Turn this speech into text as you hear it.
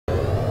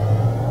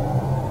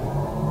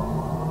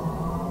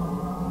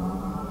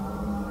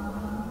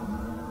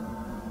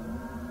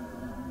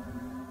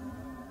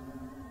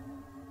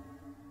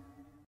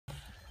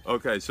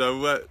Okay, so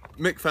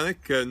Mick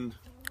Fennick and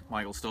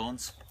Michael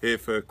Stones here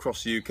for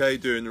Across the UK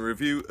doing a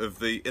review of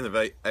the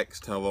Inov-8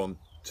 X-Talon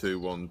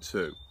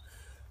 212.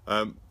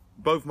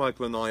 Both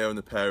Michael and I own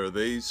a pair of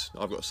these.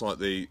 I've got a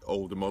slightly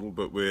older model,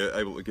 but we're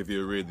able to give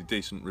you a really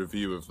decent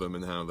review of them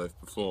and how they've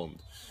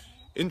performed.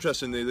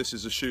 Interestingly, this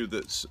is a shoe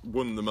that's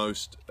won the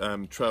most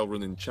trail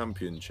running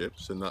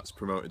championships, and that's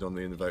promoted on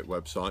the Inov-8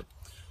 website,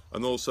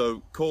 and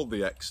also called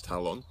the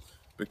X-Talon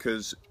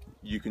because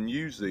you can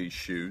use these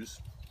shoes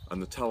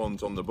and the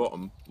talons on the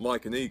bottom,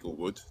 like an eagle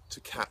would, to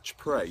catch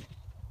prey.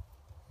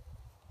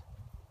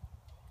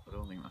 I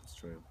don't think that's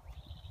true.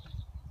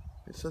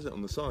 It says it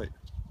on the site.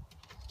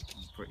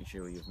 I'm pretty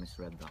sure you've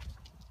misread that.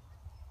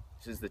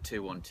 This is the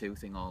 212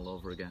 thing all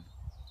over again.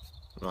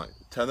 Right,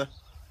 tenner?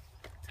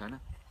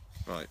 Tenner?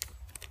 Right.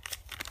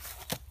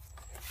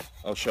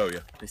 I'll show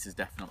you. This is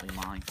definitely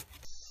mine.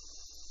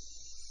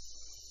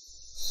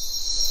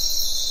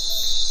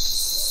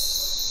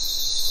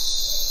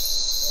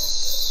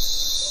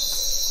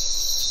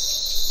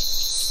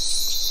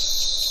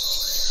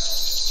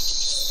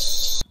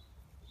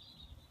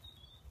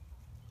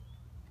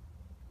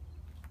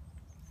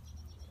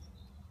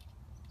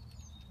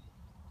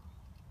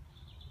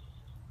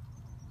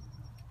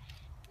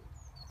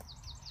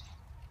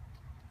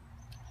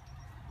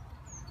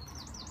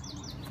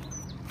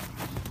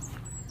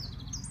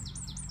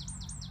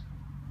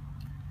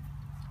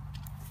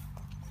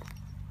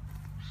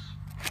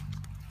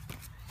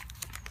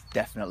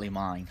 Definitely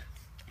mine.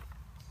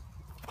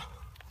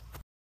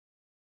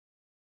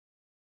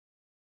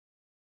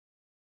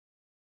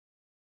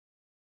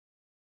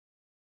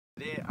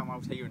 Today I'm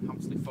out here in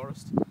Hampstead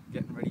Forest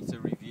getting ready to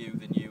review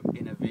the new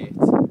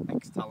Inov-8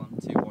 X-Talon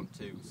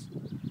 212s.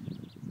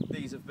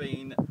 These have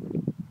been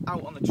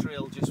out on the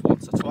trail just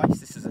once or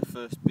twice. This is the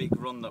first big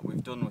run that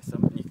we've done with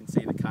them, and you can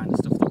see the kind of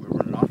stuff that we're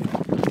running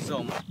on.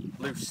 Some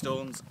loose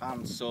stones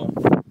and some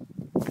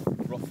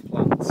rough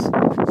plants.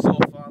 So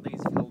far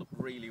these have held up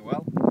really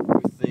well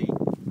with the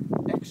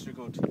extra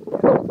good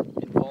help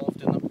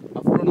involved in them.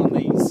 I've run on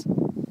these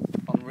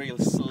on real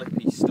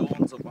slippy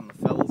stones up on the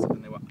fells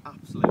and they were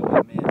absolutely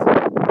amazing.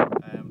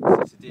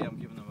 So today I'm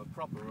giving them a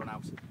proper run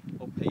out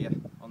up here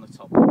on the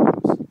top of the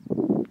house.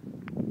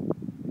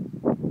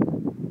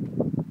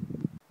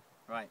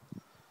 Right,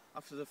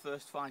 after the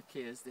first 5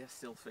 k's they're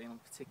still feeling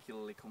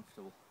particularly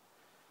comfortable.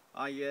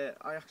 I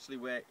actually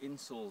wear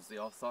insoles, the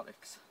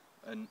orthotics,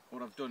 and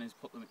what I've done is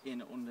put them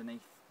in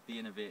underneath the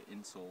Inov-8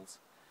 insoles,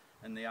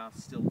 and they are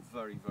still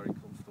very, very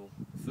comfortable.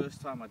 The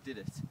first time I did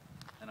it,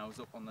 and I was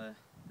up on the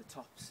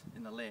tops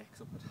in the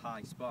lakes up at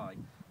High Spy,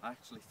 I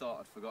actually thought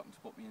I'd forgotten to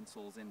put my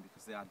insoles in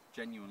because they are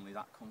genuinely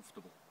that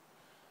comfortable.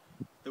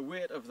 The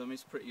weight of them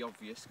is pretty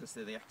obvious because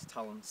they're the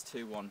X-Talons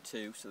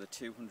 212, so they're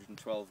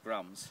 212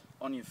 grams.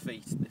 On your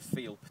feet they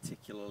feel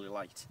particularly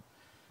light.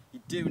 You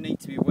do need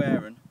to be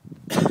wearing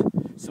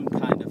some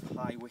kind of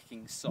high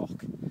wicking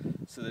sock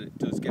so that it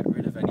does get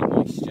rid of any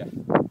moisture.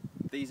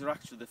 These are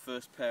actually the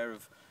first pair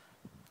of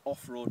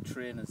off-road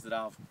trainers that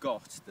I've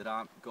got that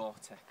aren't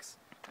Gore-Tex,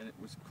 and it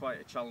was quite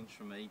a challenge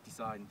for me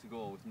deciding to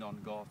go with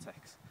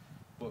non-Gore-Tex,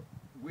 but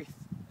with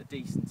a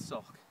decent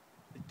sock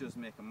it does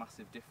make a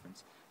massive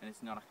difference and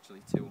it's not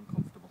actually too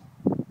uncomfortable.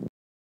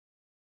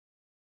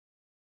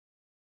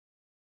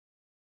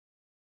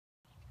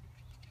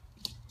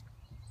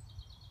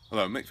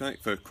 Hello, Mick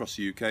Fennick for Across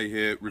the UK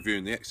here,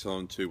 reviewing the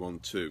X-Talon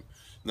 212.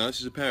 Now this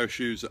is a pair of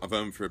shoes that I've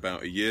owned for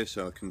about a year,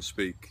 so I can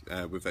speak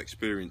with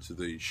experience of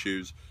these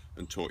shoes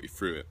and talk you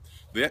through it.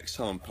 The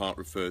X-Talon part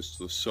refers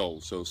to the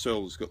sole, so the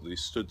sole has got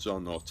these studs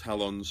on, or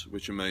talons,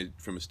 which are made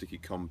from a sticky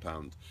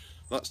compound.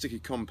 That sticky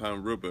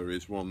compound rubber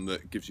is one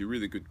that gives you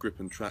really good grip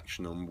and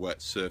traction on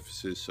wet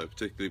surfaces, so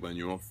particularly when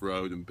you're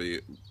off-road and be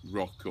it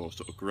rock or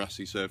sort of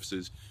grassy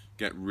surfaces,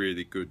 get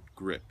really good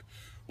grip.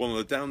 One of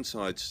the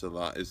downsides to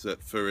that is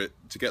that for it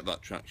to get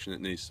that traction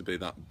it needs to be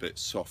that bit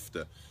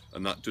softer,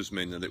 and that does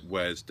mean that it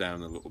wears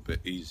down a little bit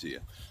easier.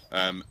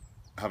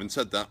 Having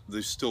said that,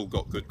 they've still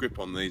got good grip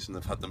on these and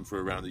I've had them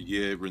for around a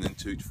year, running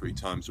 2 to 3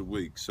 times a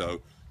week,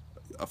 so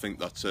I think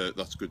that's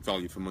good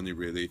value for money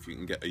really if you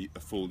can get a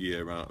full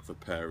year out of a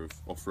pair of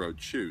off-road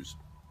shoes.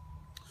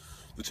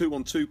 The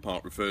 212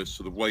 part refers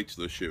to the weight of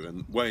the shoe,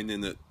 and weighing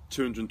in at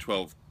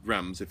 212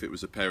 grams if it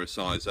was a pair of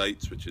size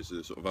 8s, which is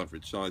the sort of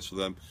average size for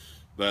them,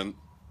 then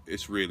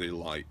it's really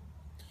light.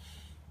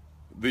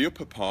 The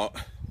upper part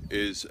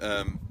is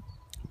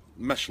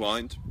mesh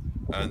lined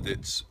and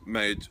it's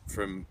made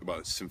from, well,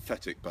 it's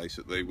synthetic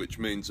basically, which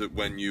means that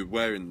when you're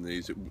wearing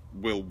these it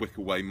will wick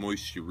away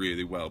moisture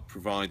really well,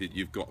 provided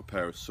you've got a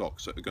pair of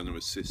socks that are going to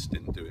assist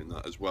in doing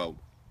that as well.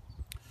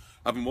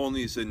 Having worn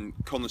these in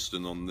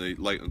Coniston on the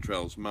Lakeland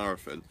Trails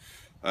Marathon,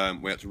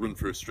 we had to run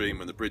through a stream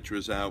when the bridge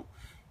was out.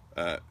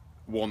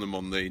 Worn them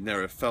on the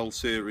Narrow Fell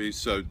series,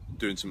 so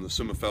doing some of the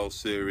Summer Fell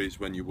series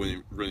when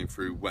you're running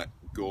through wet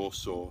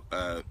gorse or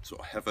sort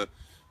of heather.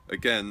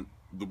 Again,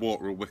 the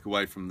water will wick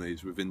away from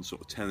these within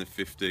sort of 10 or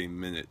 15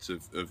 minutes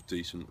of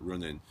decent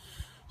running.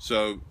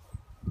 So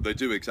they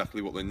do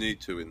exactly what they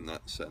need to in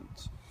that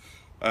sense.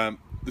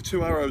 The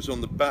two arrows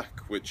on the back,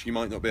 which you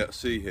might not be able to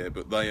see here,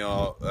 but they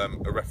are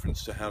a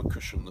reference to how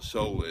cushioned the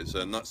sole is,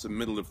 and that's the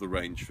middle of the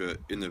range for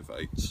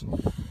Inov-8s.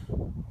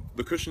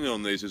 The cushioning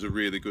on these is a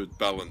really good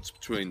balance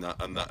between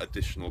that and that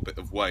additional bit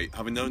of weight.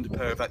 Having owned a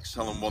pair of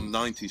X-Talon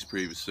 190s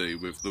previously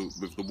with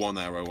the one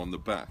arrow on the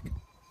back,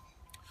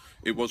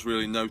 it was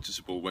really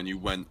noticeable when you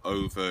went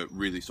over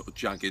really sort of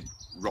jagged,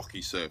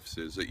 rocky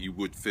surfaces that you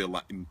would feel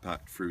that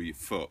impact through your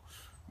foot.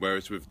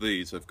 Whereas with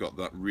these, they've got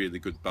that really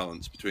good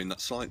balance between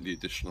that slightly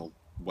additional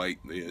weight,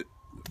 the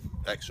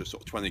extra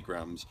sort of 20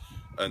 grams,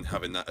 and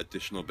having that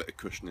additional bit of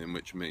cushioning,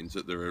 which means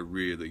that they're a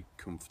really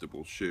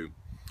comfortable shoe.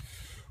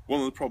 One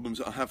of the problems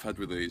that I have had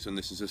with these, and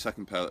this is the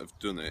second pair that I've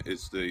done it,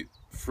 is the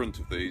front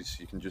of these.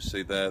 You can just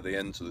see there the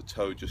ends of the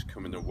toe just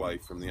coming away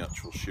from the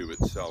actual shoe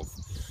itself.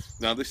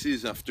 Now this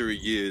is after a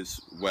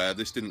year's wear.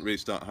 This didn't really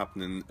start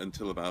happening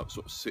until about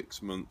sort of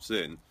 6 months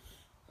in.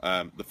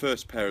 The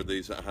first pair of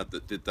these that I had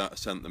that did that, I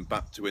sent them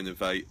back to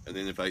Inov-8, and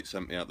Inov-8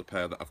 sent me out the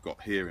pair that I've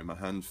got here in my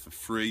hand for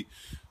free.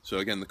 So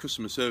again, the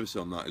customer service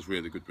on that is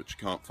really good, which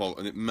you can't fault,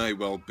 and it may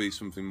well be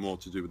something more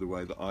to do with the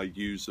way that I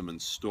use them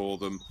and store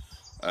them,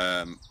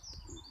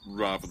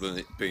 rather than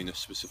it being a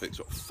specific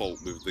sort of fault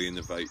with the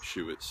Inov-8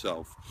 shoe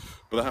itself.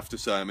 But I have to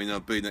say, I mean,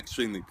 I've been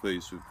extremely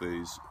pleased with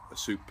these. A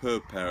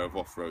superb pair of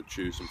off-road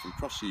shoes, and from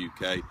across the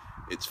UK,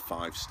 it's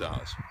 5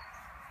 stars.